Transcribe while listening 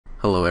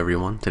Hello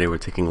everyone, today we're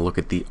taking a look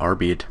at the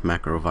Arbeit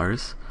macro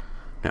virus.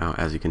 Now,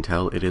 as you can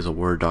tell, it is a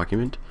Word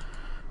document,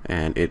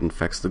 and it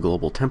infects the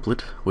global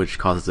template, which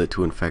causes it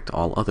to infect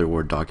all other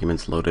Word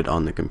documents loaded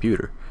on the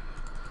computer.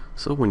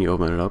 So when you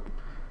open it up,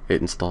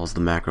 it installs the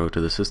macro to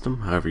the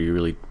system, however you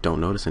really don't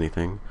notice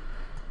anything.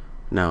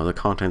 Now, the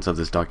contents of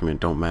this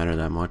document don't matter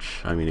that much.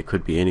 I mean, it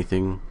could be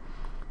anything,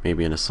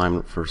 maybe an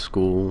assignment for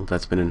school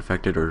that's been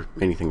infected, or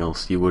anything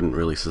else. You wouldn't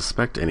really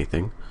suspect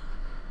anything.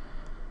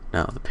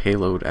 Now, the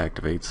payload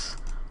activates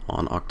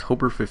on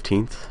October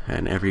 15th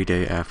and every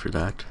day after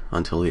that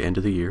until the end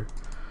of the year.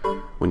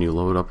 When you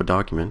load up a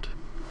document,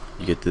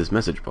 you get this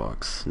message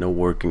box. No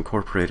work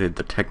incorporated.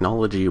 The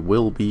technology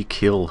will be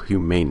kill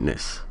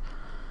humaneness.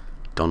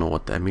 Don't know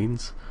what that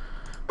means,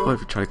 but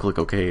if you try to click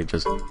OK, it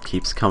just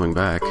keeps coming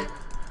back,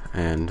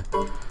 and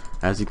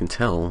as you can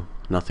tell,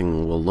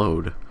 nothing will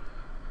load.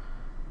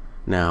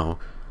 Now,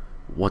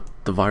 what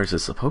the virus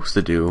is supposed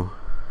to do...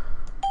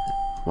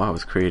 Wow,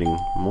 it's creating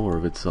more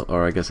of it,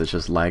 or I guess it's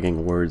just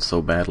lagging words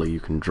so badly you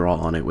can draw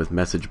on it with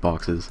message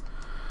boxes.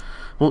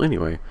 Well,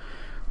 anyway,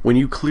 when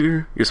you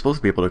clear, you're supposed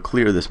to be able to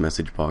clear this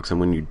message box, and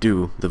when you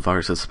do, the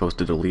virus is supposed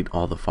to delete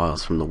all the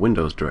files from the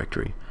Windows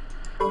directory.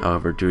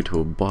 However, due to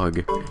a bug,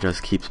 it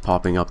just keeps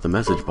popping up the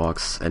message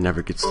box and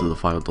never gets to the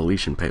file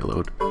deletion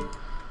payload.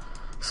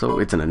 So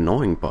it's an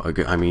annoying bug.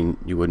 I mean,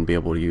 you wouldn't be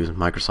able to use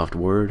Microsoft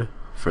Word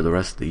for the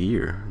rest of the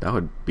year. That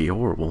would be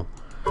horrible.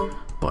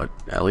 But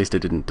at least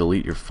it didn't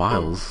delete your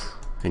files,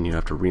 and you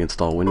have to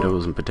reinstall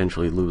Windows and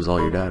potentially lose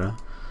all your data.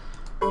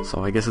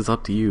 So I guess it's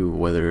up to you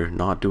whether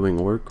not doing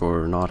work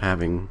or not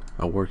having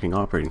a working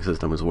operating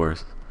system is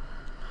worse.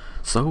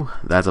 So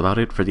that's about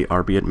it for the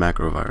Arbeit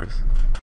macro virus.